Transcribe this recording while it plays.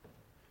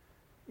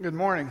Good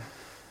morning.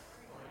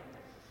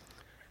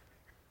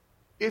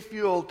 If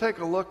you'll take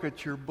a look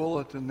at your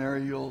bulletin there,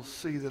 you'll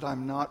see that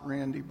I'm not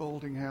Randy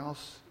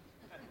Boldinghouse.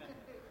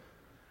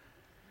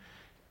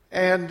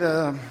 And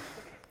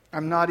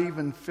I'm not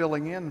even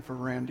filling in for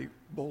Randy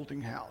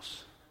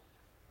Boldinghouse.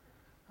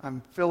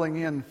 I'm filling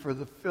in for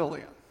the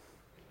fill-in.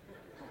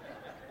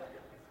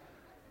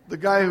 The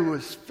guy who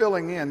was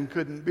filling in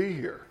couldn't be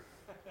here.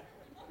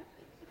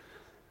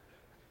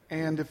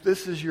 And if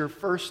this is your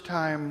first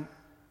time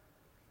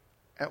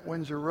at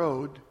Windsor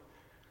Road,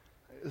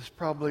 it's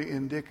probably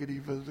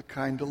indicative of the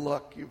kind of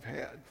luck you've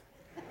had.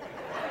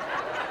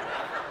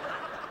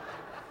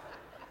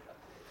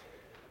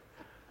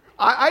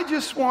 I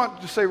just want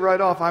to say right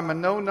off, I'm a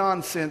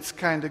no-nonsense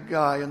kind of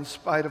guy in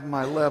spite of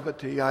my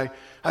levity.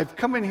 I've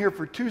come in here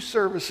for 2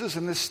 services,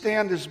 and this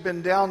stand has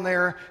been down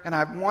there, and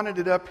I've wanted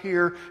it up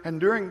here, and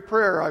during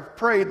prayer I've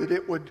prayed that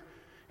it would,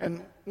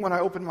 and when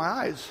I opened my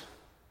eyes,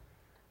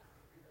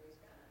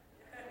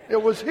 it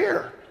was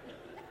here.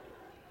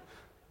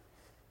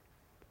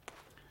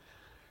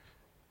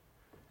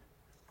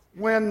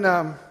 When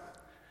I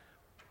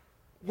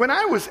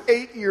was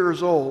 8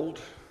 years old,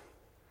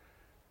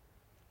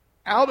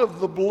 out of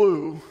the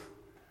blue,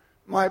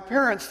 my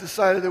parents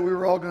decided that we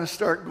were all going to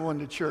start going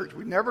to church.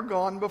 We'd never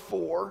gone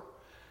before,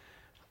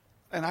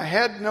 and I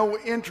had no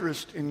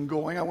interest in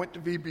going. I went to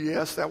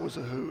VBS, that was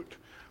a hoot.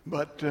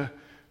 But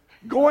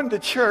going to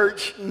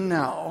church,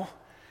 no.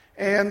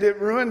 And it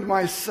ruined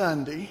my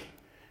Sunday.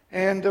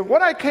 And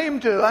what I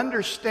came to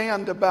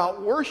understand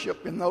about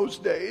worship in those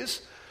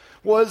days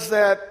was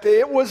that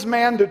it was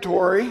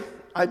mandatory.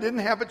 I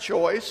didn't have a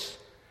choice.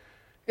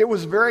 It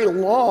was very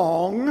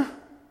long. Did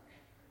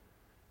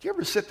you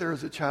ever sit there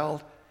as a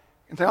child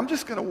and say, I'm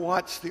just going to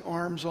watch the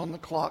arms on the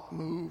clock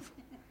move?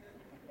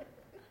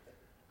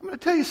 I'm going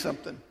to tell you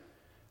something.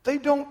 They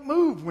don't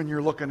move when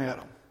you're looking at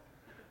them.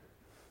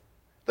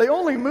 They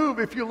only move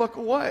if you look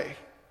away.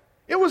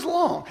 It was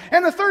long.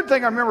 And the third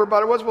thing I remember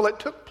about it was, it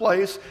took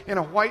place in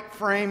a white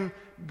frame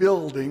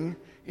building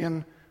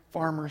in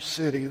Farmer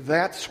City.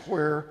 That's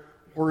where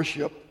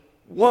worship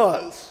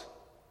was.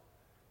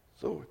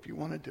 So if you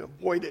wanted to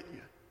avoid it, you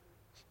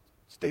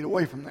stayed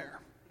away from there.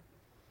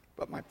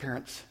 But my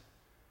parents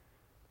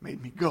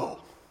made me go.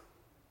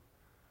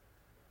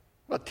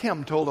 Well,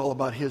 Tim told all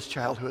about his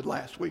childhood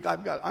last week.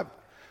 I've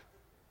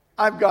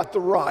got the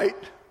right.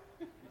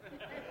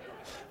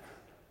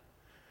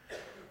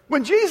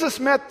 When Jesus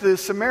met the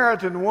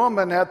Samaritan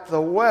woman at the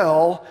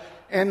well,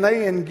 and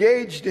they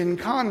engaged in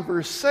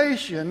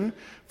conversation,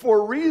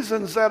 for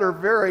reasons that are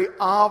very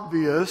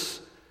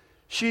obvious,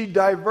 she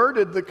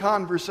diverted the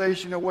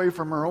conversation away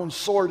from her own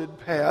sordid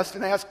past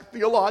and asked a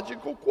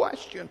theological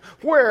question.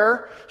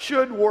 Where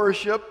should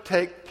worship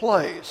take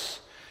place?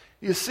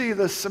 You see,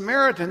 the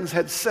Samaritans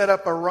had set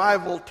up a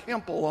rival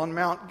temple on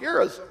Mount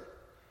Gerizim,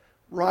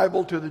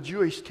 rival to the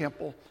Jewish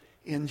temple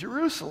in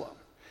Jerusalem.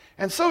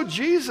 And so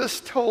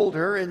Jesus told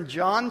her in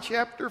John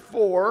chapter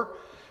 4,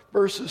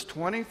 verses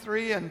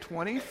 23 and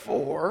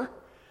 24,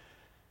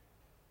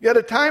 yet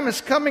a time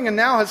is coming and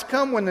now has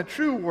come when the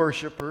true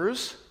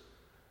worshipers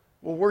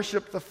will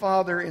worship the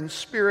Father in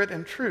spirit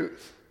and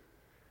truth.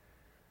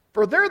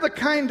 For they're the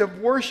kind of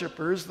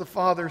worshipers the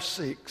Father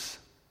seeks.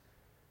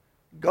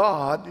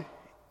 God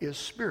is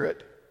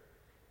spirit,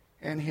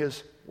 and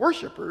his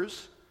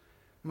worshipers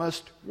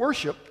must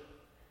worship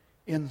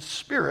in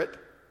spirit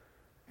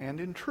and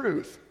in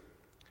truth.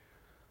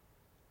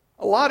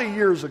 A lot of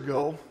years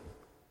ago,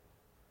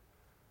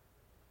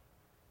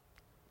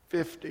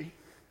 50,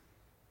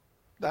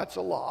 that's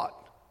a lot.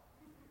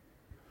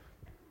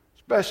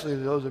 Especially to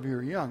those of you who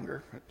are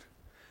younger. But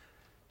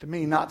to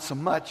me, not so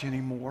much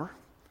anymore.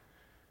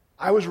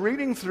 I was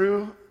reading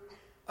through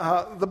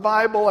the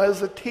Bible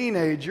as a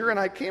teenager, and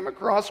I came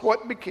across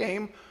what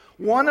became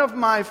one of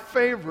my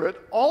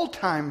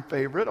all-time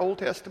favorite Old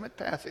Testament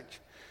passage.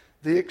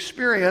 The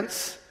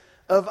experience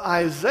of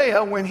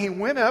Isaiah when he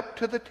went up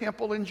to the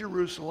temple in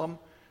Jerusalem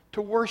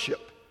to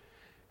worship.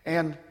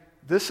 And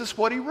this is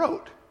what he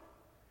wrote.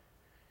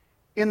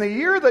 In the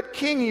year that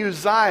King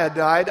Uzziah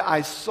died,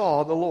 I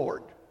saw the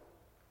Lord,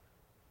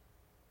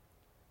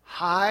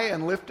 high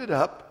and lifted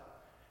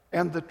up,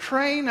 and the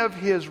train of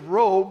his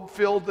robe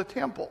filled the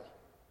temple.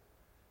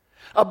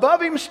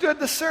 Above him stood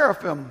the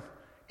seraphim.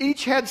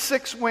 Each had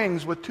 6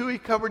 wings. With 2 he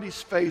covered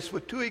his face,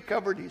 with 2 he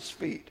covered his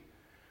feet,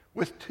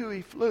 with 2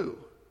 he flew.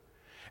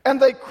 And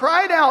they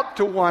cried out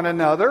to one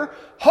another,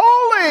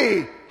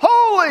 Holy,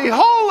 holy,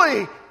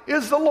 holy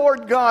is the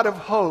Lord God of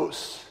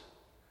hosts.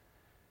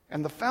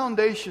 And the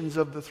foundations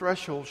of the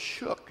threshold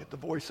shook at the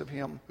voice of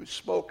him who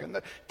spoke, and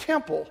the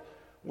temple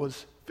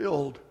was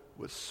filled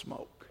with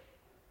smoke.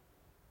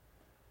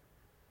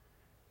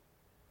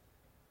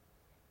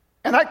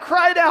 And I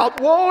cried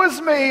out, Woe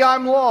is me,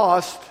 I'm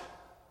lost.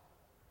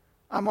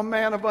 I'm a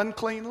man of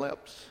unclean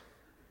lips.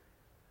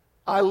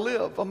 I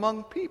live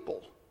among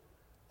people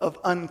of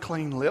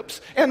unclean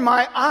lips, and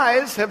my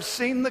eyes have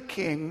seen the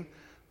King,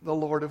 the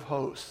Lord of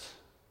hosts.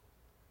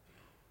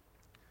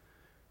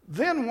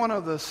 Then one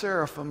of the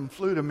seraphim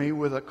flew to me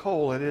with a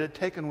coal that it had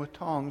taken with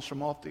tongs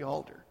from off the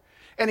altar.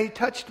 And he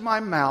touched my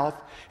mouth,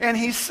 and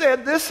he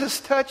said, "This has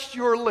touched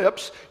your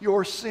lips.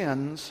 Your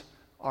sins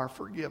are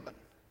forgiven."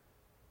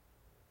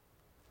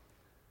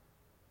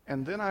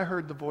 And then I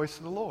heard the voice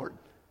of the Lord.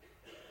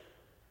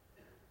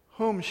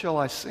 "Whom shall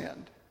I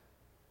send?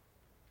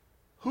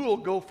 Who will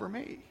go for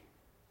me?"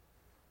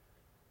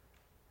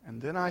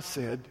 And then I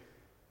said,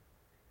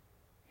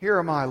 "Here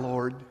am I,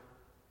 Lord.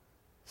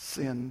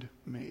 Send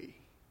me."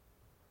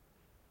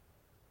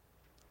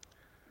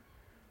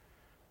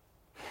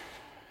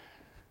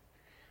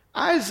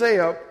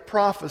 Isaiah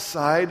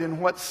prophesied in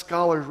what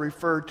scholars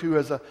refer to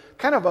as a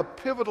kind of a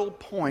pivotal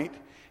point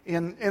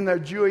in their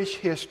Jewish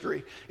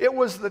history. It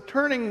was the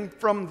turning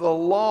from the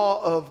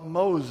law of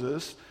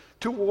Moses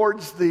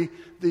towards the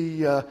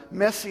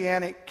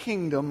messianic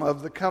kingdom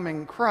of the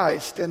coming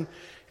Christ.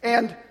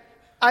 And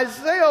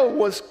Isaiah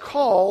was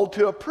called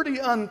to a pretty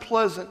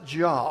unpleasant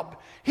job.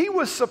 He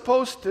was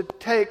supposed to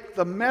take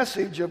the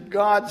message of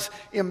God's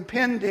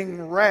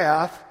impending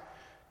wrath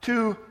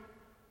to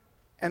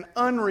an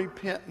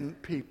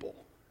unrepentant people.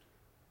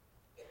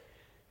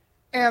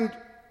 And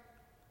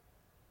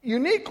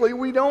uniquely,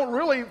 we don't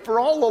really, for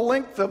all the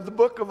length of the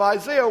book of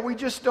Isaiah, we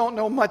just don't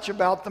know much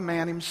about the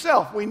man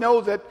himself. We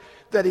know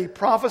that he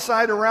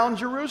prophesied around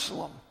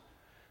Jerusalem,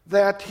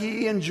 that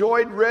he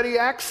enjoyed ready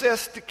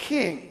access to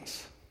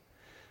kings.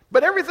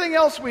 But everything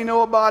else we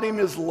know about him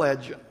is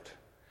legend.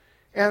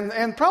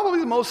 And probably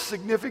the most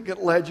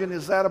significant legend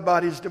is that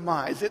about his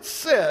demise. It's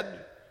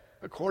said,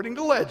 according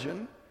to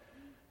legend,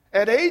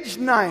 at age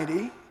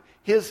 90,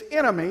 his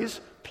enemies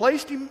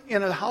placed him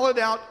in a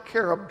hollowed-out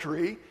carob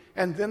tree,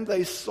 and then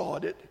they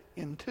sawed it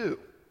in two.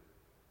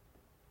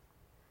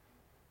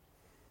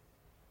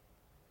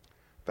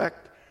 In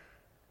fact,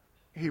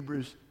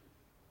 Hebrews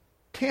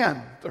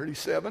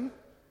 10:37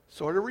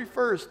 sort of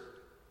refers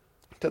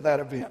to that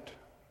event.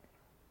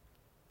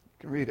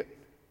 You can read it.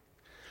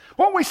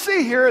 What we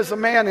see here is a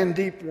man in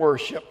deep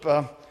worship.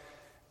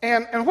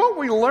 And what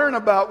we learn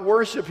about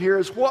worship here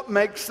is what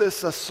makes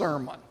this a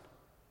sermon.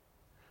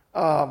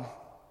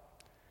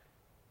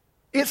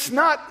 It's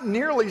not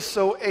nearly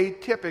so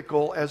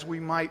atypical as we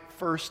might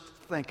first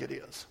think it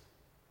is.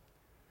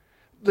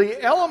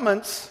 The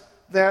elements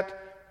that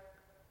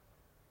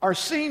are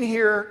seen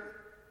here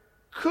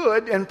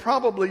could and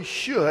probably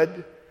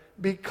should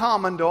be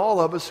common to all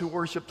of us who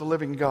worship the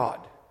living God.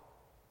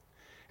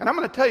 And I'm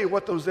going to tell you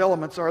what those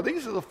elements are.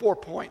 These are the 4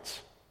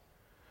 points.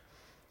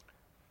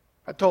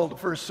 I told the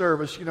first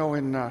service,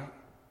 in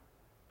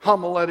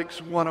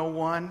Homiletics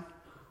 101,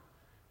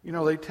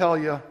 they tell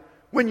you,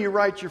 when you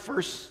write your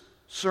first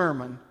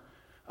sermon,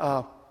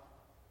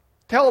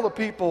 tell the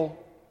people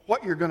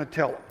what you're going to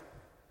tell them.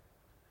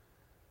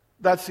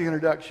 That's the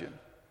introduction.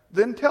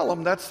 Then tell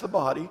them that's the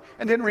body,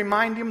 and then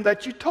remind them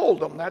that you told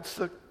them. That's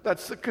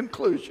the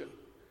conclusion.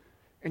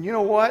 And you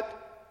know what?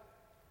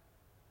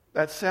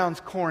 That sounds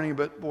corny,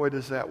 but boy,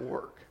 does that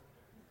work.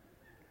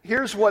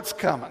 Here's what's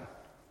coming.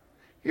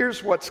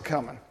 Here's what's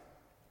coming.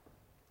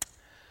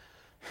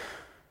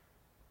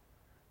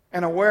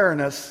 An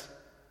awareness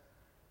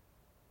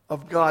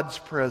of God's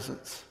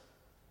presence,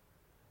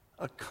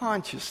 a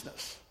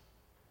consciousness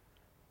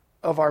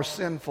of our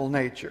sinful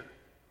nature,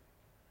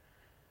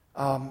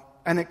 an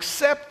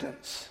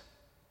acceptance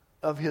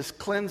of His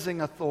cleansing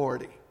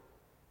authority,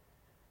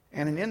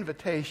 and an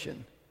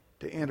invitation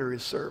to enter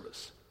His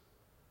service.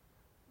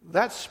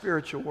 That's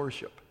spiritual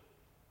worship.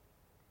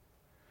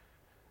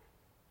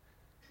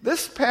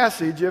 This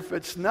passage, if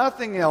it's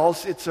nothing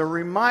else, it's a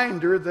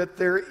reminder that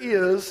there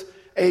is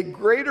a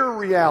greater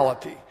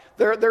reality.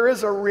 There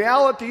is a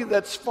reality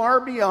that's far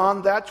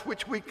beyond that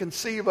which we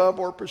conceive of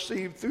or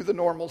perceive through the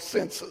normal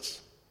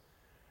senses.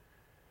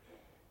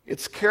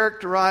 It's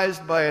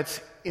characterized by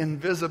its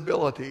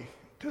invisibility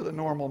to the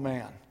normal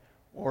man,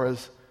 or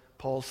as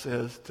Paul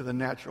says, to the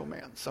natural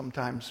man,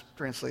 sometimes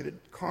translated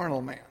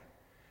carnal man.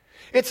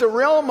 It's a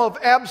realm of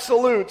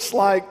absolutes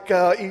like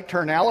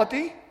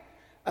eternality,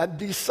 a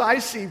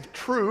decisive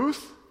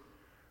truth,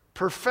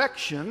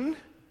 perfection,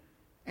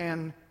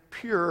 and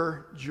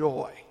pure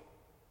joy.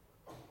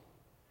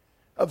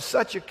 Of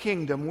such a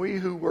kingdom, we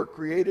who were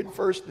created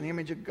first in the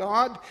image of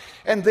God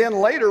and then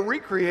later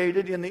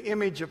recreated in the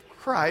image of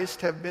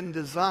Christ have been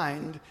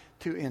designed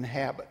to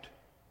inhabit.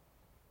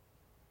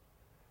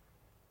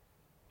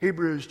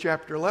 Hebrews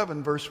chapter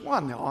 11, verse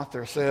 1, the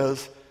author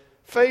says,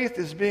 "Faith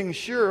is being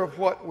sure of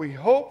what we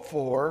hope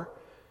for,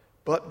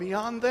 but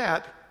beyond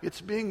that,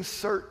 it's being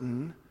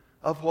certain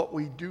of what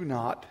we do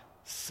not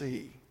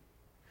see."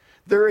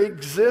 There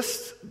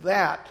exists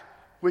that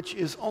which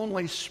is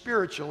only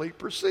spiritually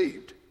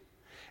perceived.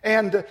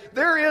 And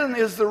therein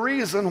is the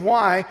reason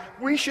why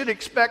we should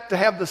expect to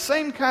have the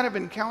same kind of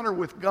encounter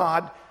with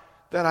God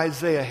that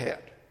Isaiah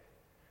had.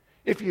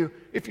 If you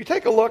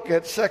take a look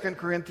at 2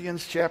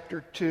 Corinthians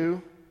chapter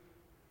 2,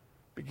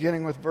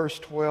 beginning with verse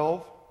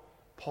 12,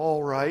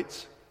 Paul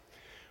writes,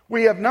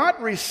 "We have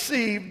not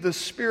received the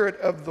spirit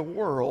of the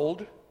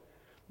world,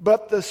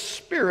 but the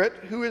Spirit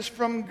who is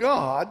from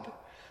God,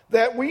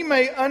 that we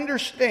may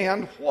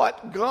understand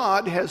what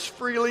God has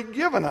freely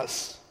given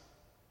us.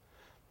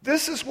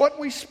 This is what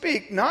we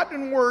speak, not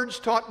in words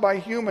taught by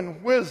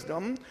human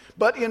wisdom,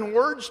 but in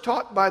words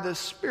taught by the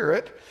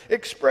Spirit,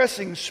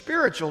 expressing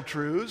spiritual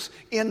truths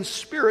in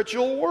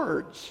spiritual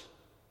words.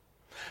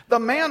 The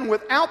man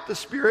without the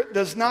Spirit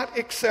does not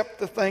accept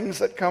the things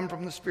that come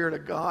from the Spirit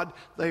of God.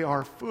 They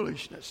are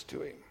foolishness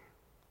to him.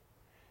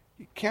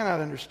 You cannot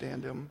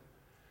understand them.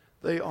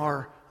 They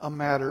are a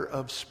matter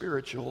of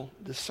spiritual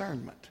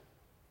discernment.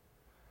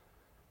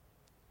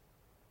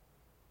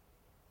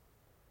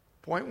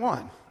 Point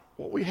one.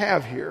 What we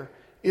have here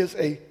is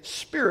a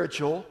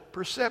spiritual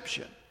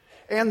perception.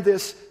 And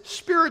this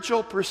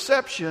spiritual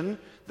perception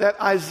that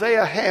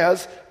Isaiah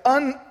has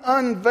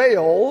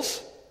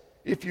unveils,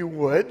 if you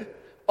would,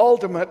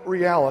 ultimate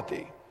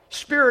reality.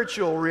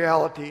 Spiritual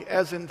reality,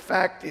 as in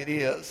fact it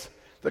is.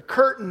 The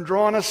curtain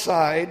drawn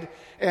aside,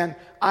 and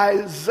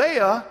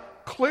Isaiah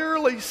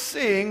clearly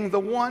seeing the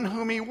one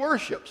whom he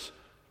worships.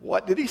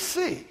 What did he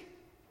see?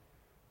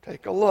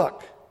 Take a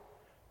look.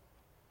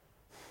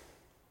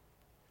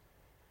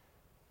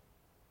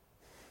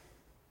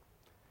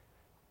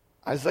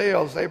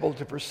 Isaiah is able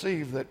to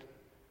perceive that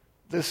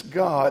this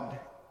God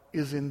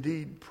is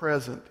indeed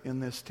present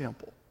in this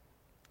temple.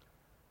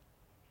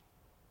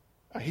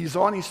 He's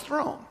on his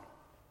throne.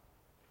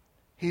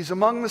 He's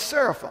among the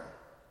seraphim.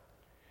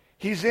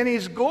 He's in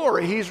his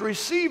glory. He's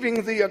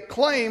receiving the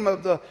acclaim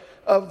of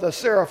the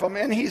seraphim,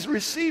 and he's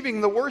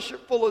receiving the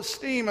worshipful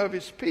esteem of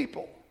his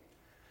people.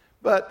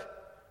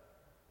 But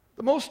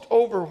the most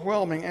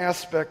overwhelming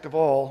aspect of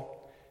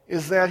all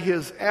is that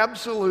his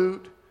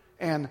absolute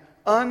and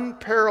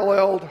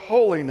unparalleled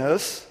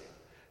holiness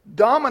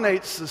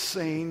dominates the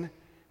scene,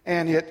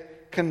 and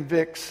it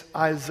convicts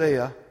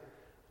Isaiah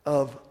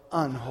of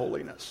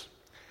unholiness.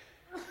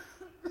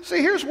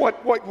 See, here's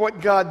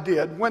what God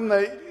did. When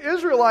the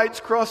Israelites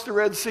crossed the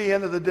Red Sea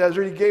into the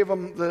desert, he gave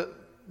them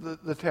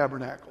the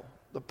tabernacle,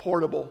 the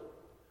portable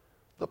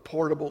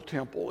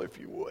temple, if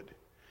you would.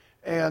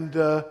 And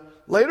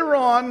later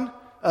on,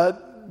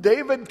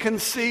 David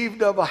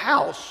conceived of a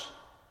house,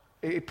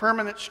 a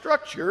permanent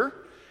structure.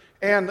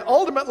 And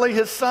ultimately,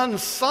 his son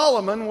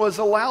Solomon was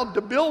allowed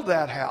to build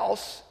that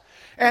house.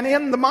 And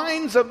in the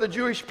minds of the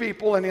Jewish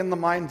people and in the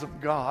minds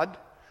of God,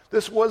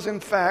 this was in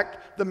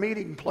fact the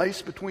meeting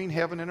place between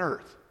heaven and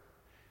earth.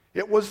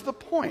 It was the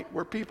point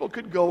where people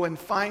could go and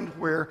find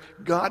where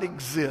God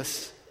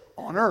exists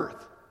on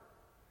earth.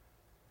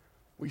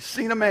 We've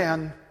seen a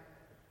man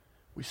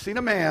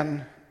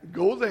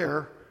go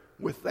there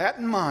with that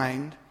in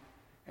mind,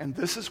 and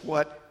this is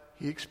what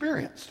he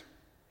experienced.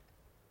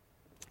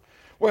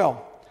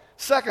 Well,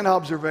 second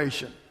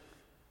observation.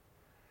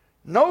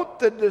 Note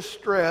the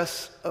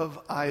distress of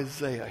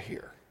Isaiah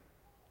here.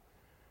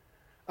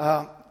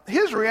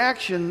 His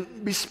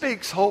reaction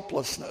bespeaks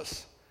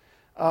hopelessness.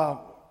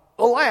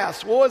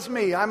 Alas, woe is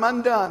me, I'm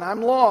undone,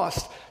 I'm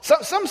lost.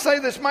 Some say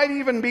this might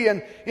even be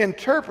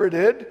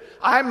interpreted,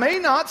 I may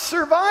not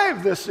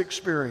survive this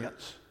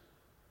experience.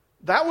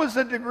 That was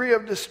the degree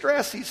of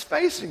distress he's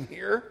facing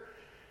here.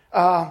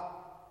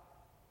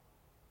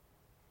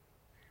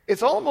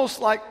 It's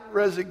almost like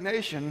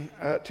resignation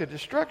to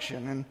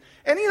destruction.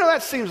 And you know,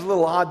 that seems a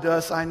little odd to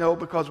us, I know,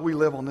 because we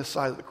live on this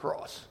side of the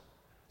cross.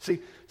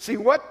 See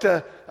what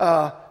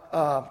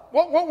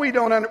we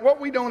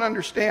don't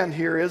understand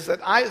here is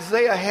that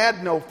Isaiah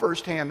had no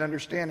firsthand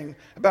understanding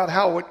about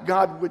how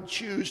God would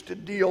choose to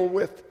deal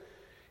with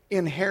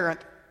inherent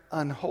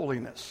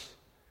unholiness.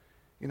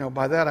 You know,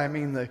 by that I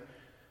mean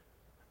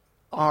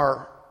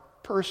our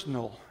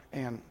personal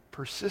and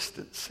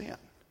persistent sin.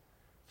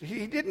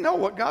 He didn't know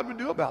what God would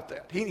do about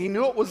that. He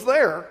knew it was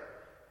there.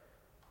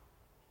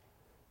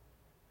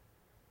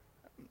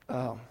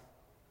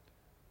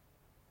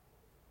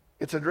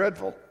 It's a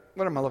dreadful,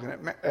 what am I looking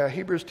at?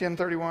 Hebrews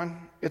 10:31.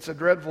 It's a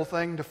dreadful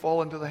thing to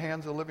fall into the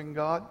hands of the living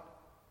God.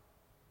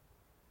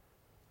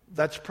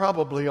 That's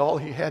probably all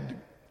he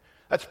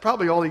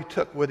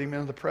took with him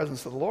into the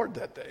presence of the Lord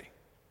that day.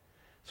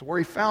 So where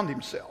he found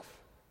himself.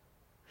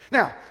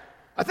 Now,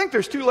 I think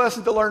there's two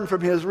lessons to learn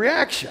from his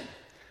reaction.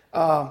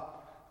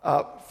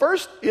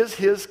 First is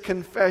his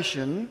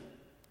confession,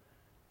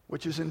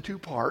 which is in two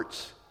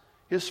parts.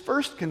 His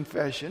first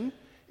confession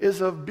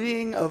is of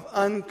being of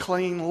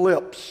unclean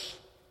lips.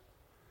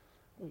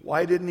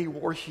 Why didn't he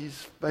wash his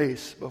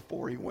face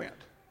before he went?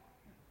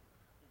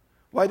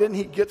 Why didn't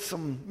he get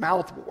some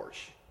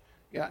mouthwash?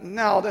 Yeah,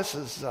 no, this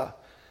is,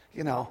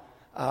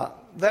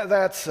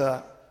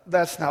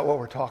 that's not what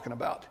we're talking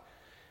about.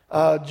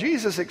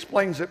 Jesus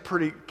explains it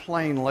pretty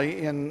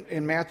plainly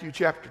in Matthew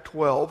chapter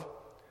 12.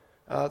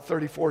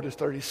 34 to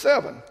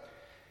 37.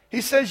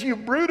 He says, you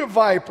brood of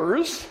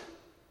vipers,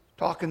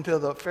 talking to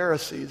the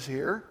Pharisees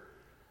here,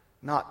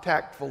 not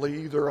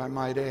tactfully either, I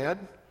might add.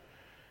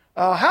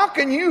 How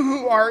can you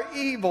who are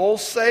evil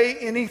say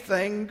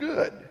anything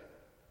good?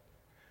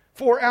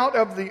 For out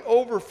of the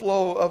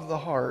overflow of the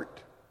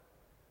heart,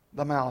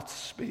 the mouth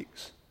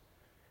speaks.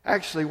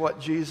 Actually, what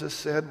Jesus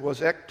said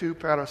was, ektu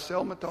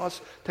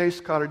paraselmatos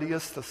tes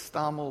cardias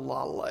thestamo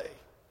lale.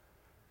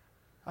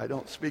 I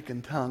don't speak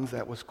in tongues.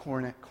 That was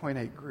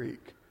Koine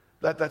Greek.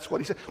 That's what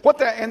he said.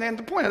 And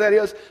the point of that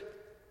is,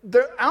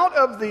 out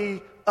of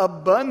the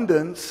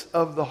abundance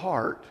of the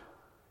heart,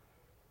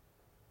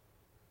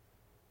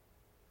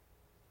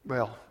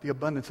 well, the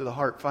abundance of the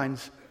heart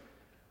finds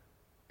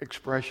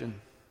expression.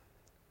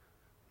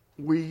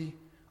 We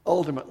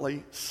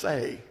ultimately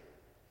say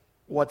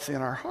what's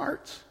in our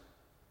hearts.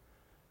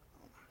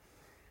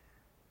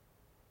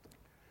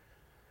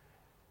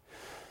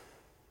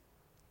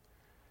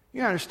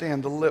 You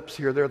understand the lips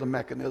here, they're the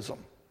mechanism.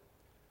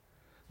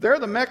 They're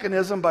the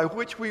mechanism by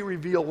which we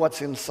reveal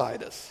what's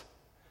inside us.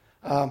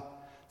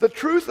 The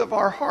truth of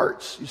our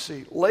hearts, you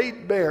see,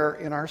 laid bare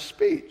in our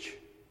speech.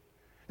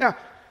 Now,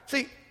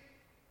 see,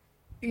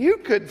 you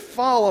could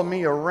follow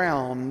me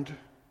around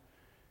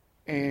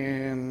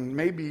and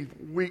maybe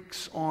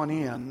weeks on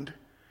end,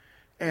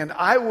 and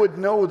I would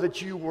know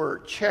that you were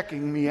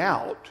checking me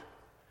out.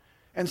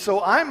 And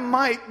so I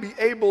might be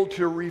able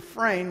to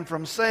refrain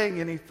from saying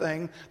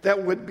anything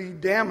that would be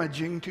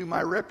damaging to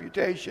my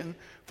reputation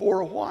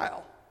for a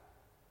while.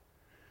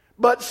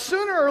 But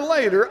sooner or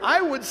later,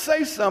 I would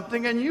say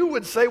something and you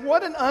would say,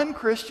 what an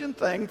unchristian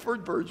thing for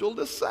Virgil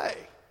to say.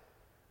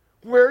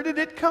 Where did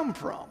it come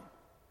from?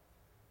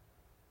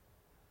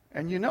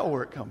 And you know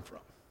where it comes from.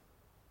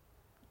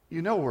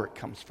 You know where it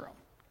comes from.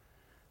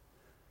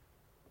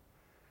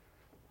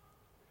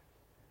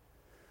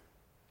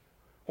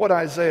 What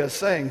Isaiah is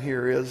saying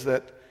here is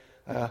that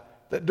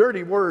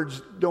dirty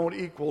words don't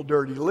equal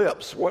dirty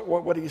lips.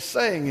 What he's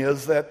saying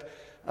is that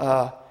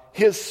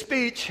his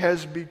speech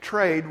has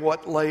betrayed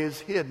what lays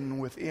hidden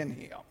within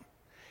him.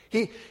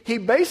 He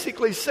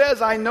basically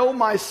says, I know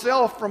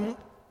myself from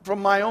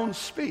my own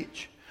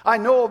speech. I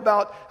know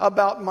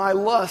about my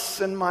lusts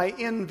and my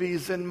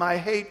envies and my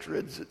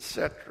hatreds,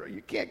 etc.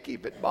 You can't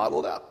keep it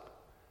bottled up.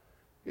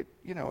 It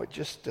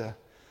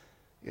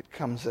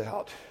comes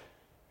out.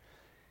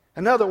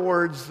 In other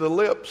words, the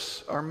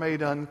lips are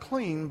made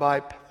unclean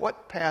by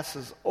what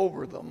passes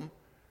over them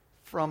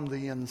from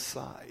the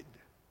inside.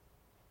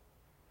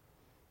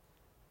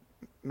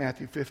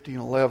 Matthew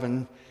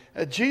 15:11.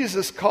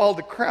 Jesus called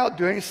the crowd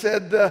to him. He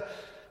said,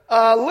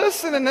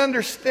 listen and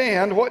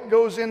understand, what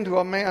goes into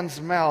a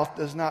man's mouth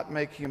does not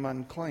make him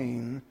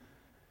unclean,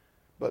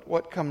 but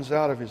what comes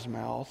out of his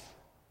mouth,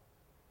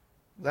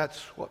 that's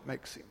what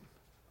makes him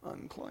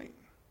unclean.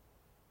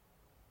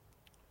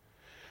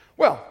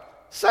 Well,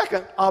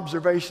 second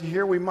observation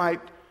here we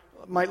might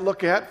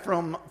look at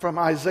from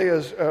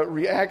Isaiah's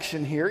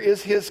reaction here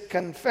is his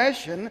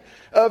confession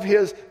of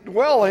his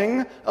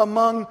dwelling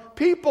among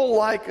people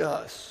like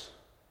us.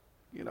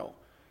 You know,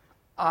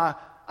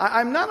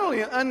 I'm not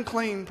only an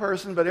unclean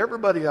person, but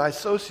everybody I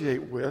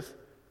associate with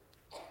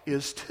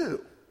is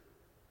too.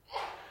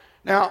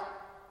 Now,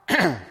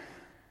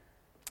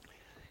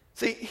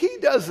 see, he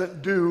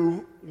doesn't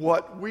do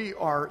what we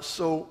are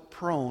so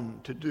prone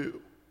to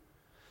do.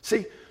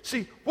 See,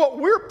 what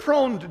we're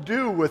prone to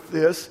do with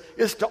this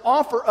is to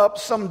offer up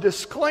some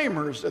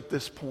disclaimers at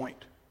this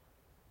point.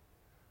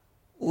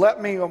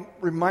 Let me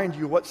remind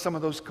you what some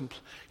of those,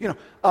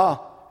 how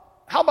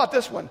about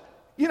this one?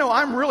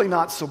 I'm really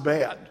not so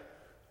bad.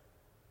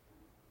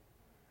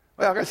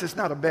 Well, I guess it's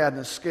not a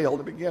badness scale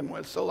to begin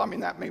with, so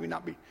that may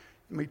not be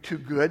too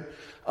good.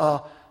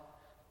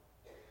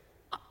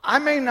 I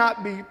may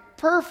not be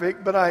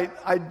perfect, but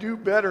I do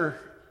better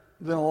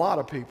than a lot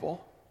of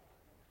people.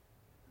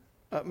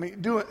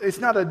 It's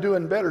not a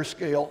doing better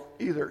scale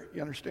either,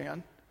 you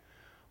understand?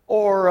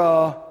 Or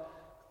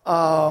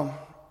I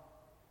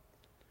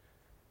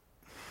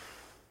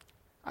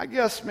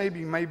guess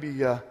maybe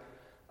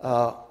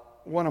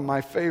one of my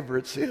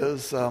favorites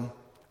is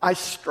I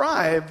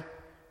strive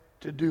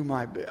to do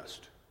my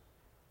best.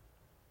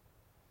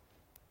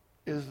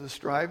 Is the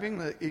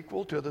striving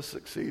equal to the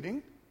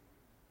succeeding?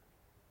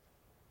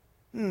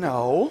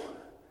 No.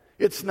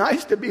 It's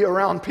nice to be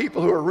around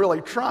people who are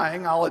really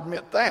trying, I'll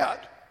admit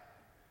that.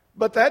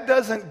 But that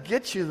doesn't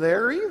get you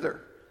there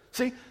either.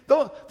 See,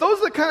 those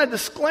are the kind of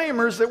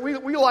disclaimers that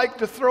we like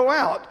to throw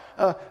out.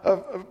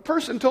 A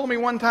person told me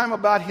one time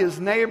about his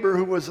neighbor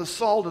who was a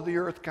salt of the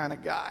earth kind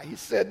of guy. He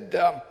said,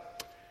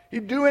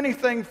 he'd do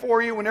anything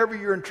for you. Whenever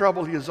you're in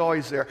trouble, he is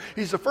always there.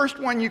 He's the first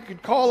one you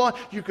could call on.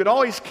 You could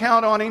always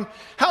count on him.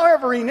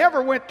 However, he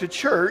never went to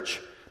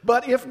church.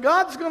 But if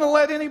God's going to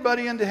let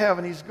anybody into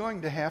heaven, he's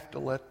going to have to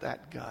let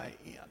that guy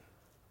in.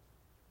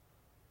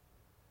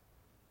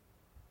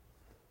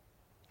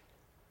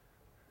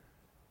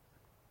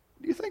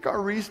 Do you think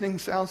our reasoning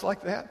sounds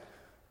like that?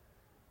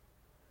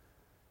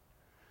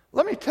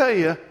 Let me tell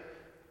you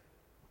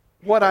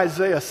what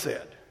Isaiah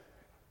said.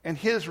 And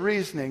his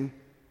reasoning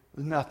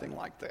was nothing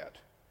like that.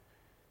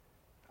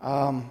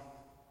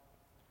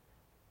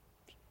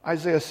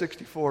 Isaiah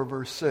 64,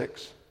 verse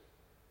 6.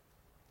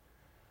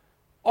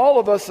 All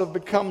of us have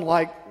become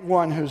like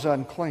one who's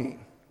unclean.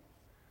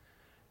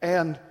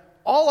 And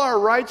all our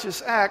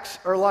righteous acts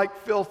are like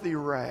filthy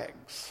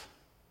rags.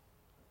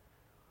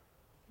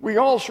 We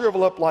all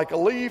shrivel up like a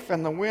leaf,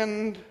 and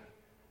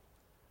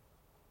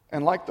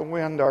like the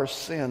wind, our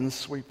sins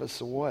sweep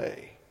us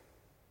away.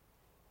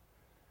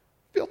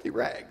 Filthy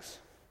rags.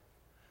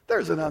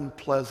 There's an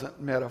unpleasant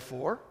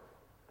metaphor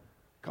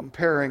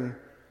comparing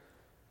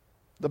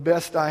the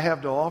best I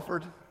have to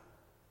offer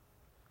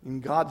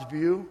in God's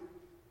view,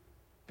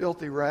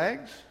 filthy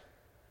rags?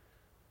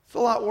 It's a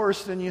lot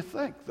worse than you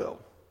think, though.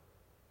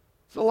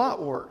 It's a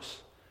lot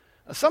worse.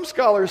 Some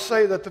scholars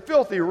say that the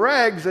filthy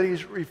rags that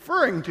he's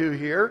referring to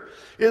here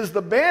is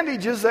the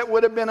bandages that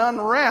would have been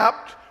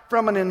unwrapped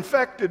from an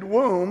infected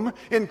womb,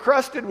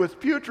 encrusted with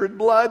putrid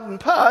blood and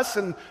pus,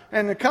 and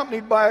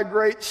accompanied by a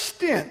great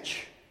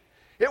stench.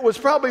 It was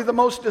probably the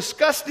most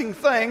disgusting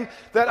thing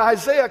that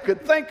Isaiah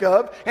could think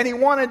of, and he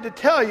wanted to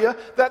tell you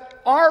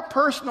that our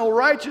personal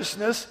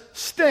righteousness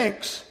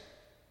stinks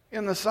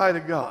in the sight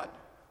of God.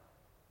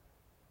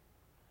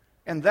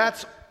 And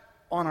that's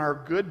on our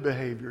good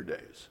behavior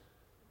days.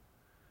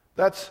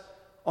 That's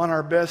on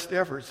our best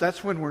efforts.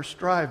 That's when we're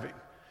striving.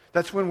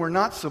 That's when we're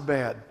not so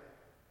bad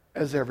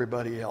as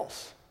everybody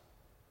else.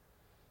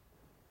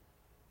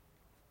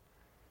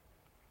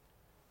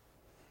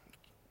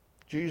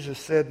 Jesus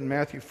said in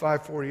Matthew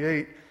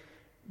 5:48,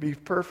 "Be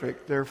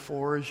perfect,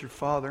 therefore, as your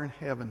Father in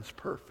heaven's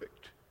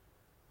perfect."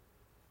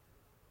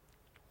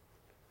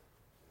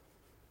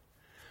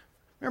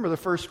 Remember the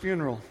first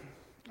funeral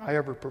I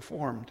ever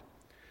performed.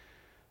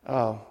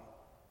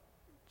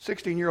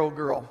 16-year-old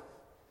girl.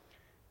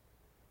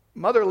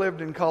 Mother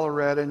lived in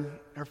Colorado, and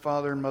her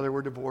father and mother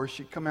were divorced.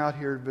 She'd come out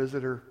here to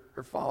visit her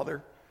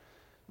father.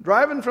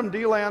 Driving from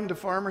DeLand to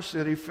Farmer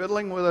City,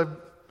 fiddling with a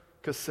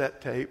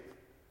cassette tape.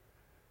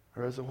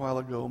 Or as a while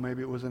ago,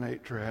 maybe it was an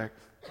 8-track.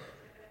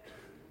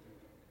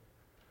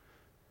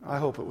 I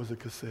hope it was a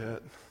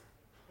cassette.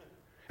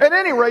 At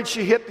any rate,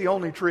 she hit the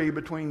only tree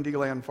between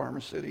DeLand and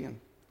Farmer City, and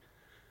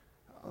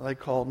they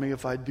called me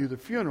if I'd do the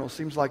funeral.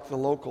 Seems like the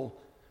local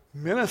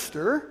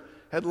minister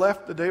had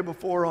left the day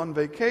before on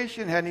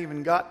vacation, hadn't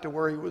even got to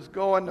where he was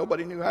going.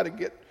 Nobody knew how to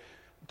get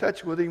in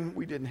touch with him.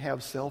 We didn't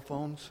have cell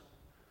phones,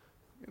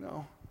 you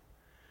know.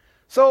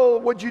 So,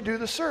 would you do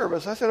the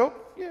service? I said, oh,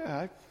 yeah,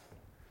 I've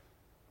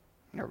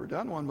never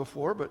done one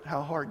before, but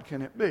how hard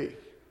can it be?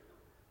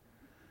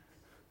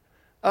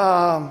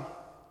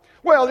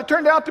 Well, it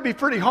turned out to be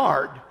pretty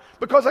hard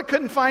because I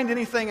couldn't find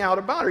anything out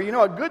about her. You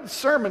know, a good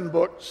sermon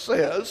book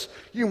says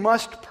you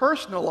must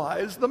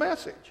personalize the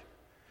message.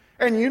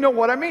 And you know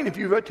what I mean. If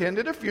you've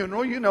attended a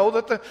funeral, you know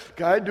that the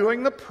guy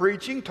doing the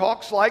preaching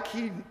talks like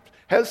he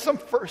has some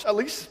at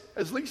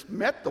least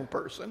met the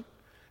person,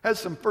 has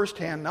some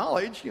firsthand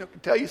knowledge, you know, can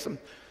tell you some,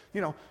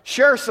 you know,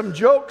 share some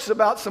jokes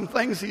about some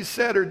things he's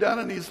said or done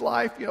in his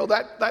life, you know,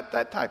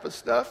 that type of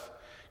stuff.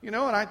 You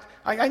know, and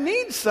I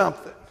need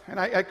something,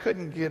 and I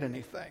couldn't get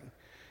anything.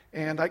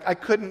 And I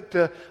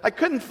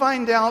couldn't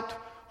find out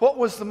what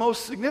was the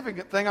most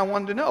significant thing I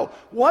wanted to know.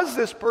 Was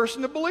this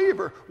person a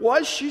believer?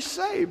 Was she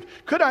saved?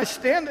 Could I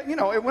stand? You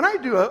know, when I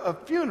do a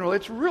funeral,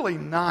 it's really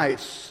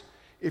nice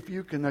if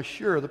you can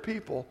assure the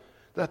people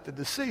that the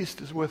deceased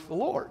is with the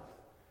Lord.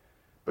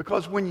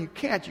 Because when you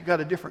can't, you got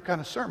a different kind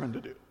of sermon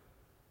to do.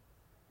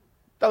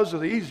 Those are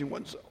the easy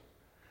ones, though.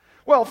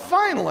 Well,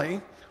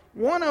 finally,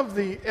 one of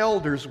the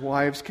elders'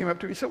 wives came up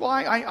to me and said, well,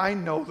 I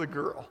know the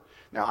girl.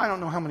 Now, I don't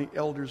know how many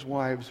elders'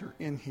 wives are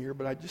in here,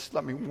 but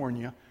let me warn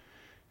you.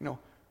 You know,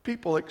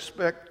 people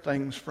expect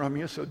things from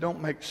you, so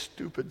don't make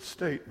stupid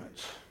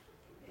statements.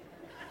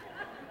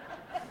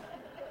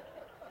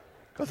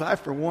 Because I,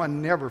 for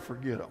one, never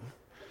forget them.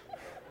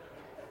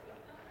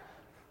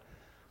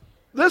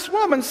 This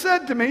woman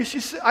said to me,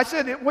 I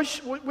said,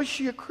 was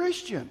she a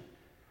Christian?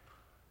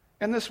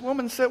 And this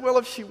woman said, well,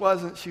 if she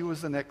wasn't, she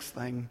was the next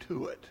thing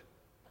to it.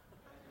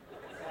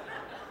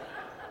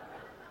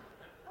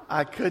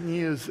 I couldn't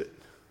use it.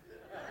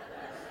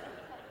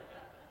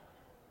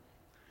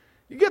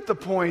 You get the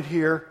point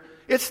here.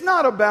 It's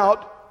not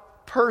about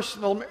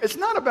it's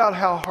not about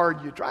how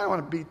hard you try. I don't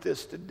want to beat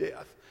this to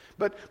death.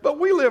 But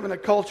we live in a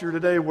culture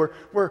today where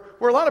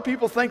a lot of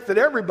people think that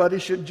everybody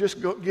should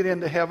just get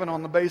into heaven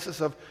on the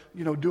basis of,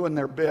 you know, doing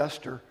their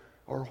best or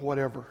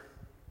whatever.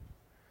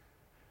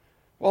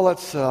 Well,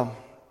 let's go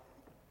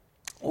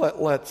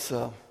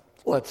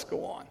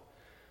on.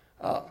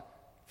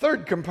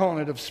 Third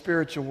component of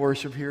spiritual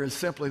worship here is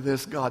simply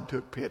this: God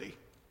took pity.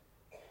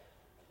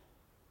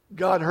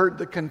 God heard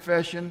the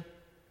confession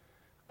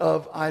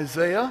of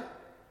Isaiah,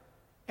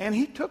 and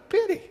he took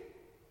pity.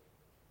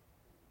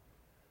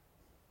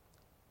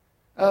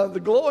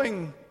 The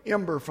glowing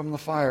ember from the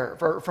fire,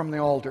 from the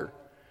altar.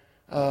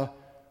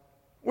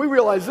 We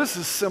realize this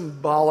is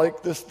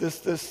symbolic. This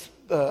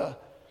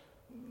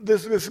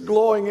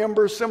glowing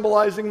ember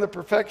symbolizing the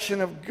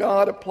perfection of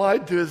God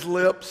applied to his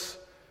lips,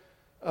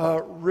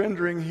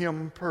 rendering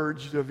him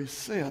purged of his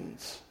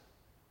sins.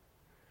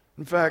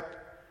 In fact,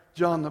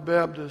 John the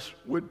Baptist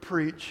would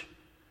preach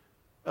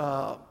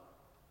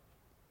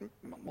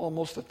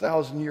almost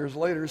 1,000 years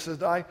later. He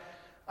says,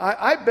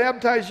 I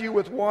baptize you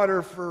with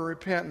water for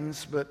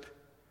repentance, but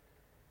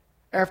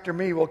after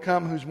me will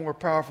come who's more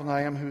powerful than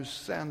I am, whose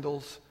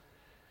sandals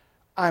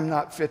I'm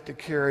not fit to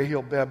carry.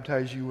 He'll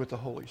baptize you with the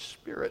Holy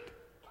Spirit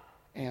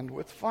and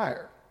with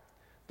fire.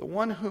 The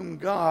one whom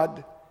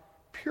God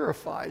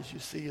purifies, you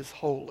see, is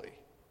holy.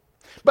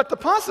 But the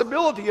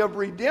possibility of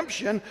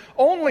redemption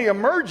only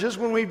emerges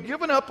when we've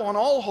given up on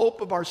all hope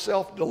of our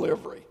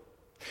self-delivery.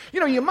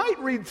 You might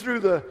read through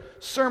the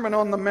Sermon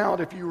on the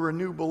Mount if you were a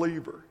new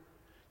believer.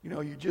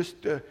 You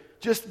just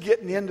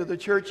getting into the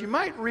church. You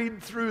might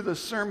read through the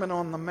Sermon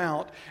on the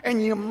Mount,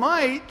 and you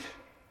might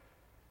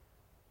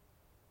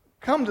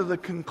come to the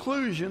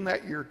conclusion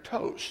that you're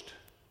toast.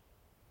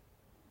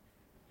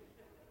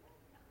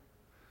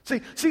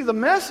 See, the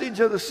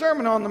message of the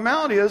Sermon on the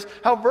Mount is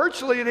how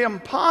virtually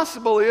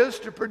impossible it is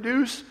to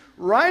produce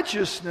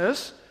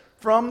righteousness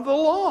from the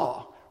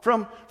law,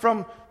 from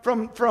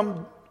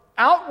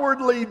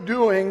outwardly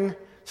doing,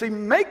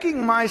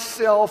 making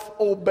myself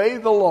obey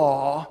the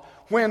law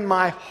when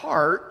my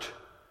heart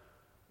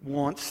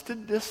wants to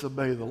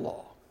disobey the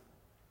law.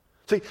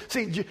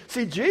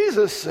 See,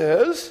 Jesus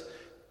says,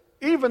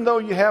 even though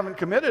you haven't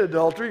committed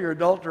adultery, you're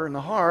adulterer in the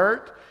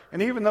heart,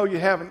 and even though you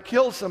haven't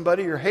killed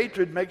somebody, your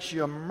hatred makes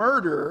you a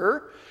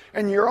murderer,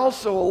 and you're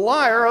also a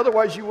liar,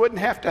 otherwise you wouldn't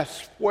have to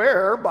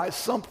swear by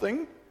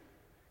something.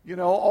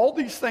 All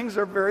these things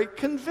are very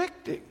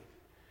convicting.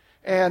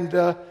 And,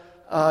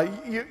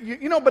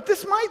 but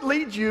this might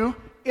lead you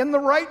in the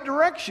right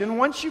direction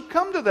once you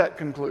come to that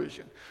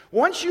conclusion.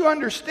 Once you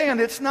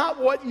understand it's not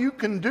what you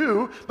can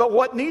do, but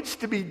what needs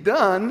to be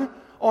done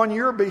on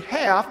your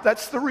behalf,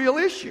 that's the real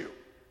issue.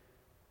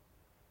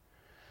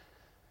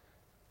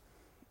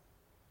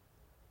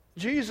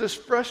 Jesus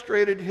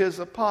frustrated his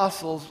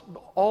apostles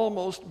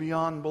almost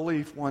beyond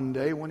belief one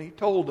day when he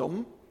told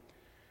them,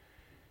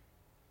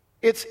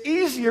 it's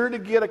easier to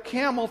get a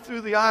camel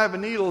through the eye of a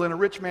needle than a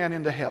rich man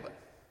into heaven.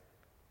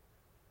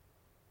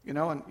 You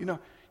know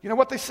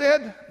what they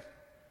said?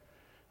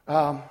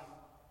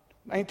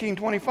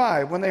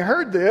 1925. When they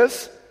heard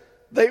this,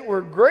 they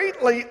were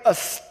greatly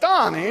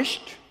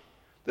astonished.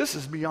 This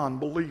is beyond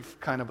belief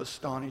kind of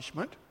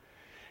astonishment.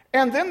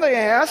 And then they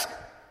asked,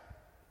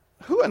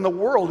 who in the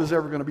world is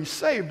ever going to be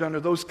saved under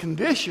those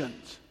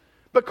conditions?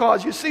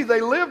 Because, you see, they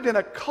lived in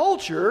a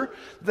culture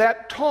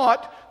that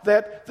taught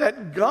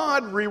that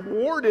God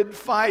rewarded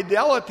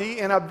fidelity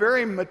in a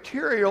very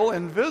material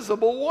and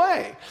visible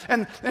way.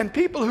 And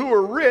people who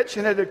were rich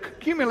and had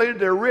accumulated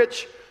their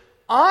rich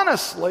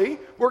honestly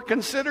were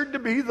considered to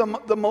be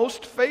the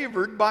most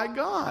favored by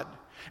God.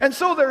 And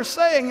so they're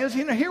saying is,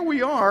 here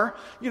we are,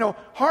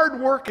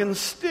 hard-working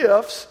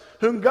stiffs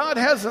whom God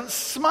hasn't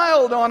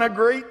smiled on a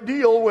great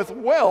deal with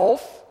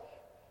wealth,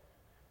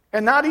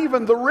 and not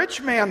even the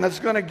rich man that's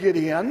going to get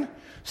in.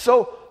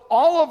 So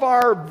all of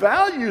our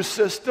value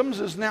systems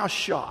is now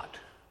shot.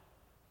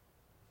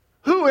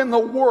 Who in the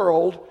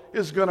world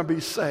is going to be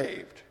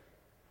saved?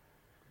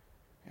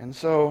 And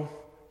so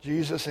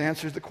Jesus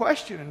answers the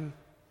question in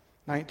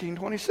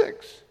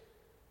 1926.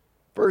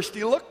 First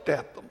he looked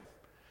at them.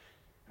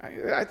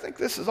 I think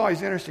this is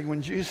always interesting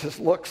when Jesus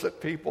looks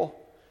at people.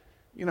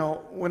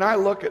 When I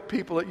look at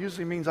people, it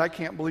usually means I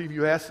can't believe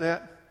you asked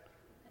that.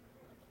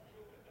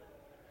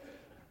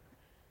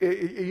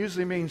 It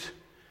usually means,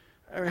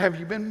 have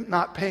you been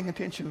not paying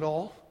attention at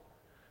all?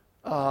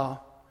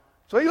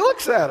 So he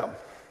looks at them.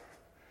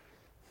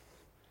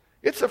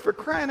 It's a for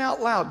crying out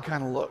loud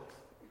kind of look,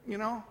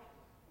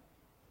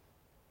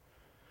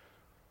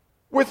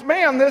 With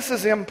man, this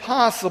is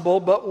impossible,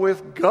 but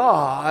with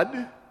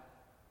God,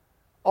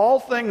 all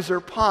things are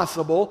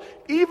possible,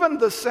 even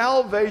the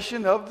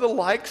salvation of the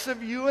likes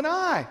of you and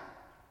I.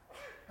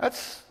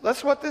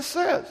 That's what this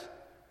says.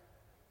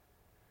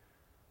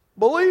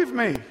 Believe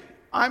me,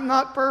 I'm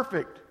not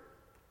perfect.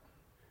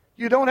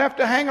 You don't have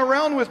to hang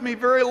around with me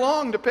very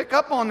long to pick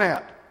up on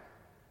that.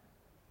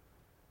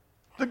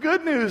 The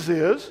good news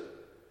is,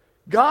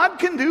 God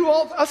can do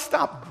all...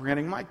 stop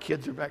grinning. My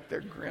kids are back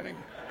there grinning.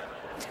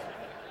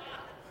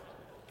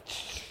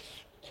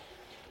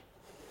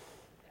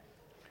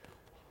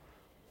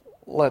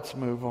 Let's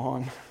move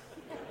on.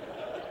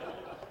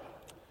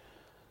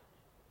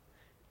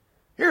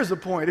 Here's the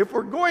point. If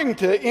we're going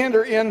to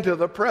enter into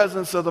the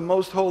presence of the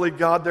most holy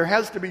God, there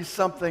has to be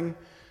something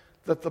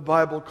that the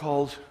Bible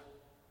calls,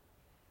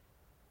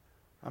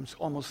 I'm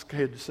almost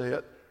scared to say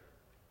it,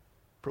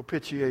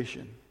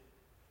 propitiation.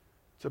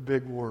 It's a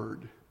big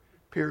word.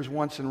 Appears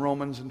once in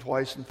Romans and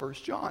twice in 1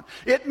 John.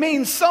 It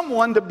means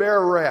someone to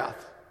bear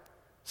wrath.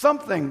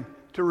 Something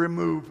to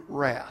remove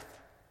wrath.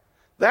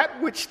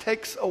 That which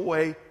takes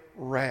away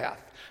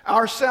wrath.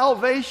 Our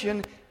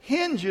salvation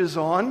hinges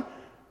on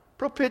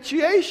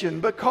propitiation,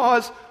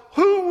 because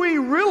who we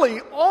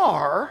really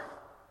are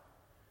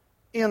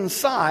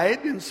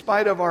inside, in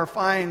spite of our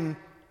fine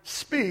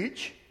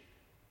speech,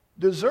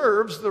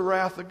 deserves the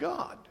wrath of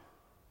God.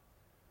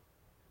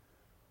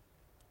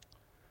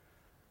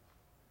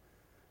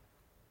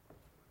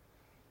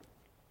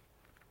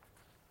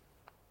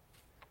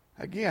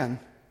 Again,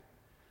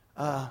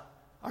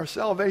 our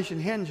salvation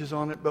hinges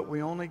on it, but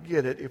we only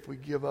get it if we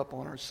give up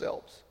on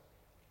ourselves.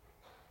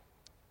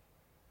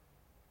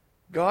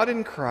 God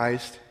in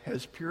Christ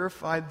has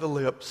purified the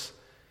lips,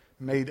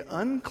 made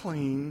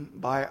unclean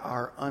by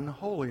our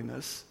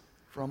unholiness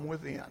from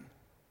within.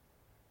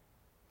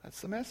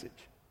 That's the message.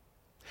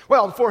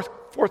 Well, the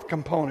fourth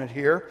component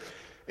here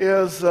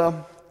is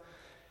the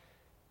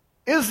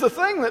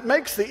thing that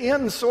makes the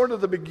end sort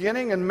of the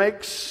beginning and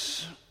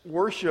makes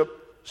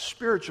worship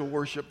spiritual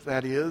worship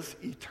that is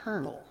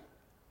eternal.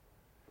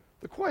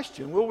 The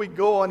question, will we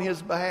go on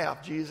his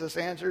behalf? Jesus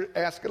asked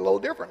it a little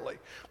differently.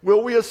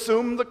 Will we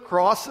assume the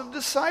cross of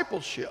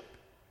discipleship?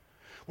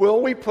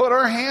 Will we put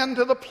our hand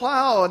to the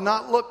plow and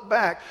not look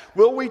back?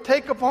 Will we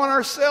take upon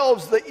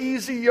ourselves the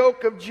easy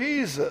yoke of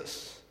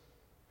Jesus?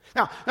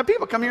 Now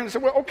people come here and say,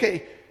 well,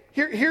 okay,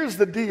 here's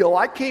the deal.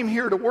 I came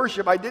here to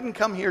worship. I didn't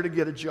come here to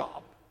get a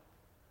job.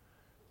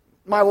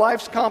 My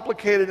life's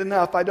complicated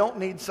enough. I don't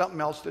need something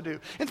else to do.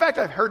 In fact,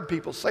 I've heard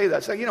people say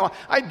that. Say,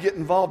 I'd get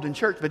involved in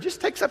church, but it just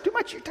takes up too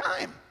much of your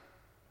time.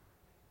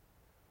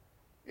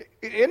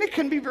 And it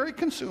can be very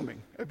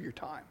consuming of your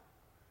time.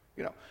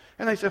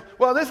 And they say,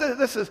 well,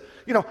 this is,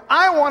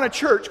 I want a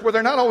church where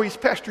they're not always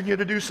pestering you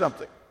to do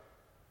something.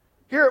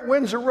 Here at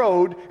Windsor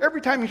Road,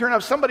 every time you turn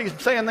up, somebody's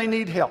saying they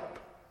need help.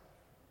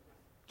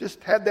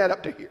 Just had that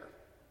up to here.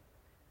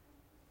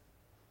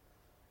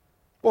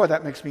 Boy,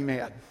 that makes me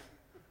mad.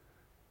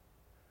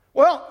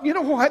 Well, you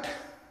know what?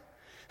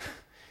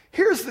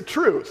 Here's the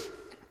truth.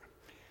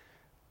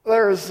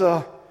 There's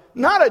not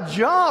a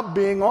job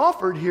being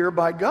offered here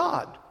by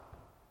God.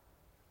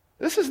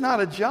 This is not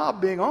a job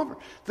being offered.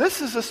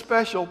 This is a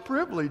special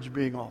privilege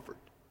being offered.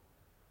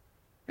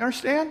 You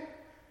understand?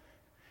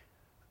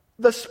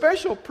 The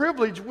special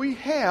privilege we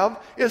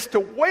have is to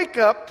wake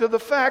up to the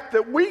fact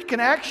that we can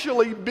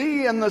actually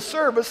be in the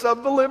service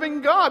of the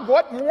living God.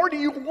 What more do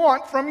you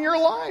want from your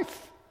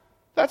life?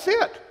 That's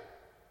it.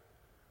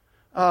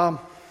 I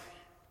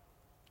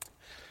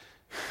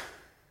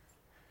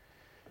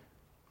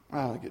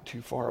don't want to get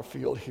too far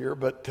afield here,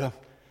 but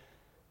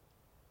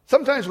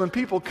sometimes when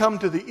people come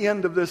to the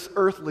end of this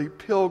earthly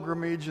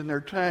pilgrimage and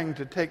they're trying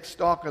to take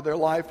stock of their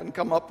life and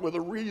come up with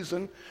a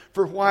reason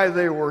for why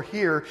they were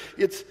here,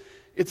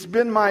 it's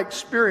been my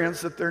experience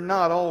that they're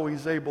not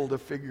always able to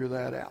figure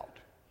that out.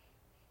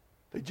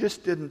 They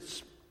just didn't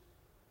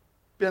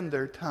spend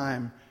their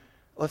time,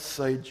 let's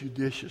say,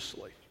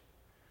 judiciously.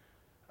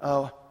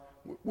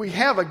 We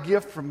have a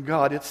gift from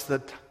God. It's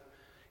the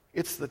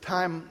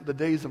time, the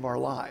days of our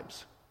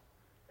lives.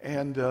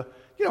 And,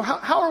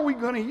 how are we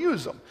going to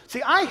use them?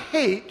 See, I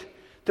hate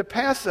to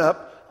pass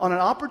up on an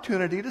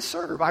opportunity to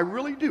serve. I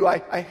really do.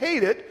 I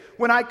hate it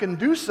when I can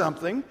do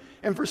something,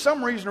 and for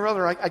some reason or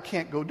other, I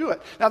can't go do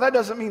it. Now, that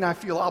doesn't mean I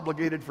feel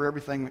obligated for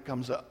everything that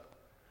comes up.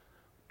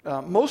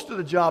 Most of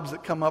the jobs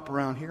that come up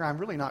around here, I'm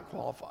really not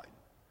qualified.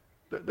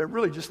 They're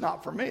really just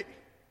not for me,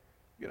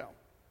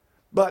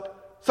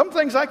 But some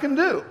things I can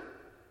do.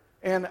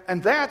 And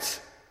that's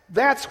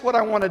what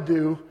I want to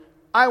do.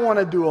 I want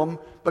to do them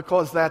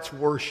because that's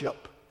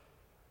worship.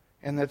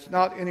 And that's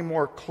not any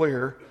more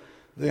clear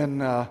than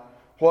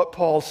what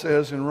Paul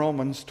says in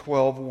Romans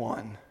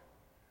 12:1.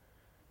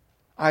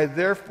 I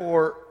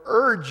therefore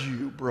urge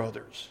you,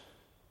 brothers,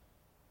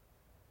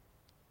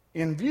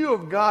 in view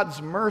of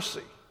God's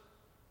mercy.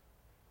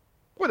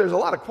 Boy, there's a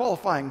lot of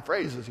qualifying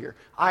phrases here.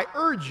 I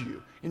urge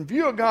you, in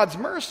view of God's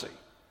mercy,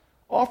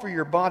 offer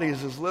your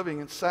bodies as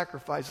living and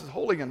sacrifices,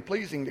 holy and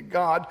pleasing to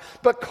God,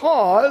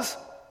 because,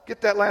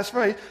 get that last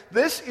phrase,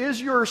 this is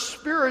your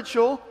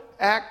spiritual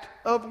act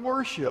of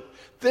worship.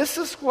 This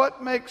is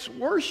what makes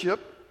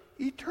worship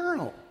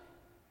eternal.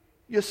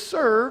 You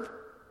serve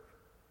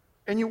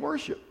and you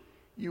worship.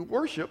 You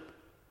worship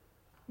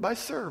by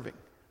serving.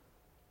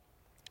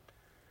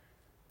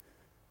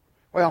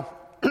 Well,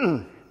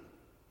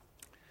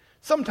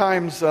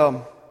 sometimes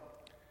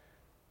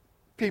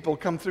people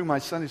come through my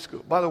Sunday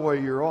school. By the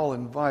way, you're all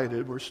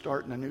invited. We're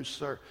starting a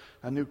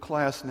new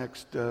class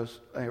next.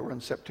 We're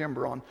in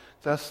September on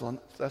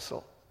Thessalonians.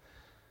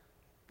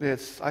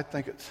 I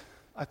think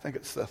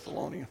it's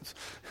Thessalonians.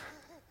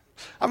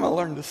 I'm going to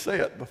learn to say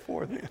it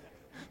before then.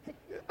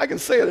 I can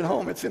say it at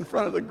home. It's in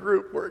front of the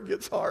group where it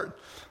gets hard.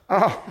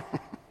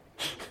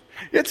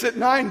 It's at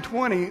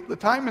 9:20. The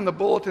time in the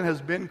bulletin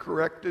has been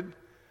corrected.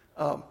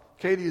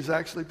 Katie has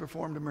actually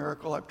performed a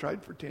miracle. I've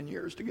tried for 10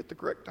 years to get the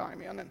correct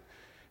time in.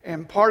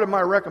 And part of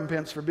my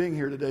recompense for being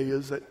here today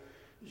is that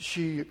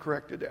she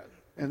corrected that.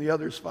 And the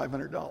other's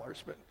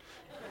 $500. But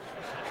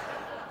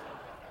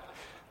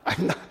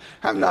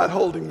I'm not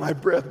holding my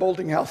breath.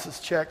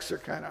 Boltinghouse's checks are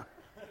kind of...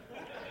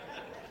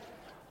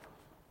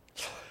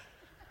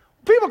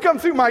 People come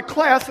through my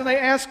class and they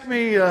ask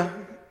me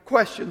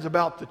questions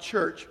about the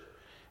church.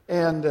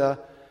 And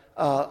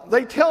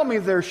they tell me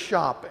they're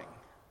shopping.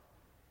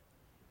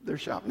 They're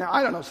shopping. Now,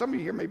 I don't know, some of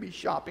you here may be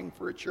shopping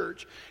for a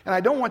church. And I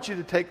don't want you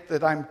to take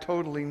that I'm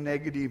totally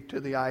negative to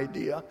the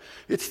idea.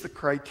 It's the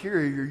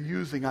criteria you're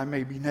using I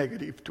may be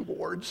negative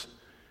towards.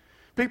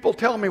 People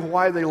tell me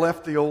why they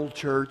left the old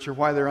church or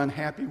why they're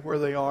unhappy where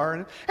they are.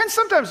 And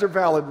sometimes they're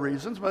valid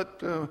reasons,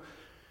 but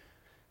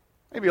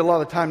maybe a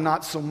lot of time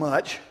not so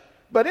much.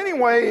 But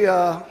anyway,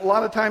 a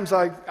lot of times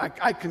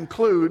I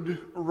conclude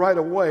right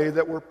away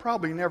that we're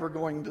probably never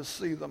going to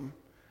see them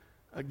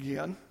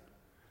again,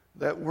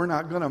 that we're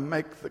not going to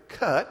make the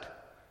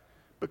cut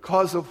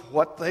because of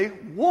what they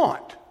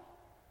want.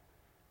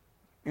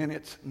 And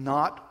it's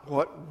not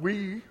what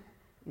we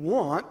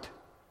want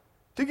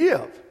to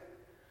give.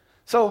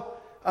 So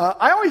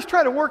I always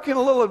try to work in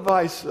a little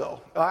advice,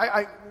 though.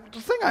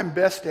 The thing I'm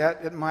best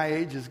at my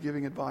age is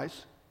giving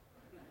advice.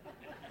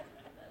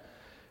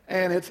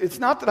 And it's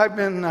not that I've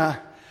been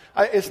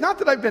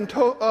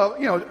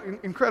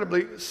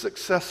incredibly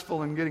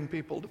successful in getting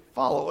people to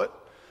follow it,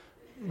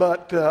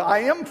 but I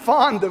am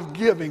fond of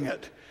giving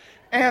it.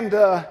 And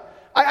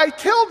I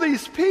tell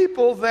these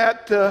people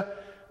that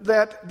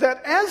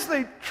as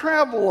they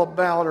travel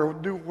about or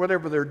do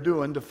whatever they're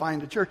doing to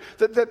find a church,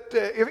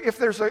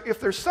 if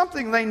there's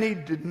something they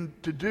need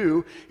to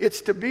do,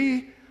 it's to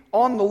be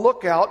on the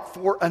lookout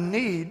for a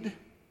need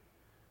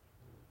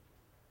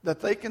that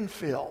they can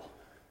fill.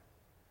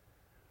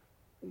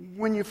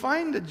 When you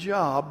find a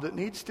job that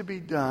needs to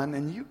be done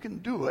and you can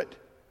do it,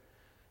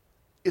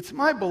 it's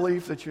my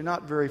belief that you're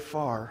not very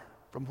far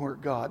from where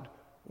God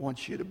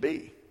wants you to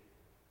be.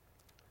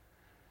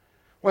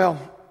 Well,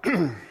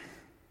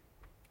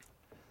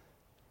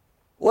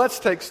 let's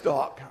take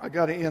stock. I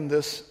got to end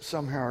this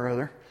somehow or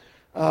other.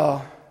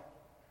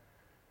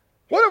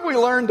 What have we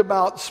learned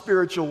about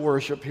spiritual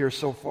worship here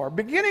so far?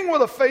 Beginning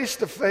with a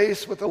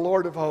face-to-face with the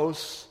Lord of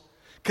hosts,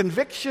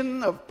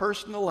 conviction of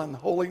personal and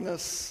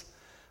holiness,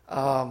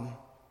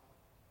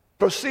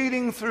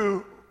 proceeding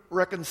through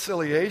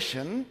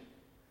reconciliation,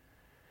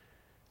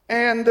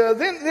 and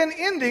then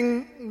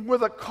ending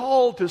with a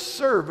call to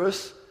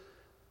service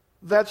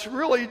that's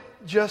really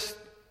just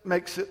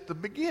makes it the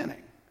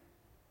beginning.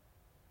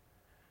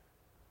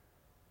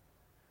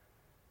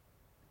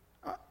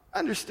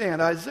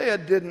 Understand, Isaiah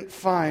didn't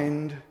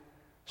find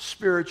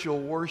spiritual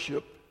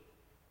worship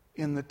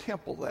in the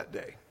temple that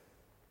day.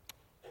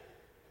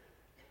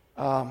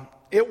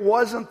 It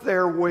wasn't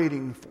there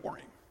waiting for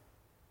him.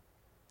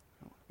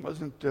 It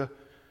wasn't.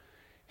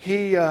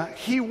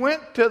 He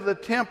went to the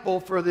temple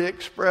for the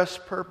express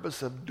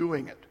purpose of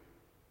doing it.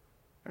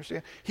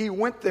 Understand? He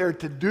went there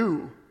to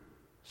do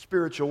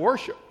spiritual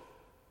worship,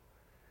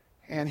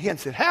 and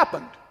hence it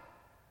happened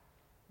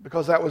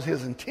because that was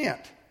his intent.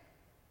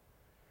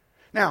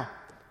 Now,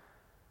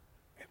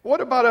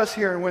 what about us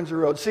here in Windsor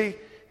Road? See,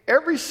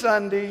 every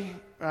Sunday,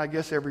 I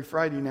guess every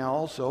Friday now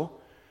also,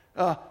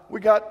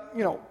 we got,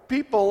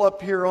 people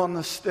up here on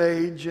the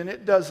stage, and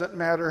it doesn't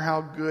matter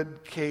how good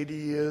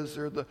Katie is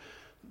or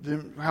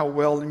how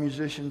well the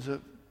musicians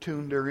have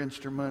tuned their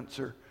instruments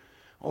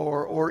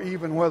or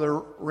even whether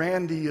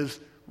Randy is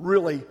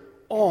really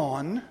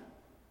on.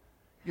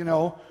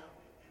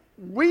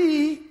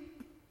 We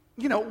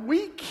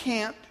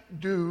can't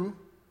do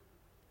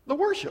the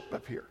worship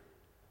up here.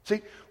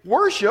 See,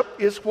 worship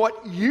is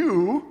what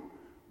you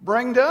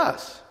bring to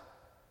us.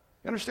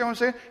 You understand what I'm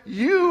saying?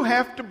 You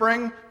have to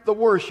bring the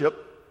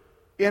worship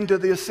into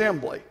the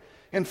assembly.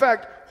 In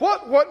fact,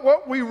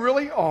 what we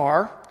really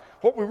are,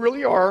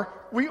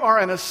 we are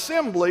an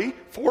assembly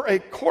for a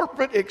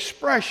corporate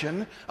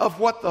expression of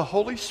what the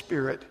Holy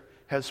Spirit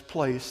has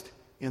placed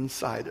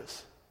inside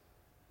us.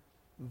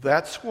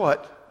 That's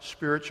what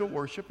spiritual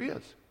worship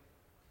is.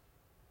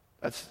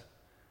 That's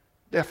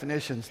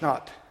definition's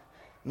not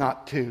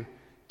too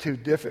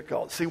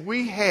difficult. See,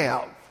 we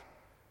have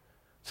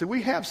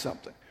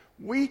something.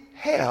 We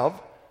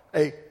have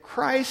a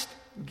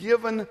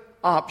Christ-given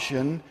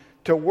option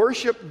to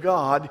worship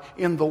God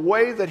in the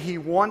way that He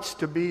wants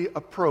to be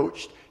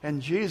approached.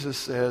 And Jesus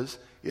says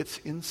it's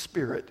in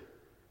spirit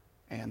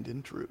and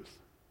in truth.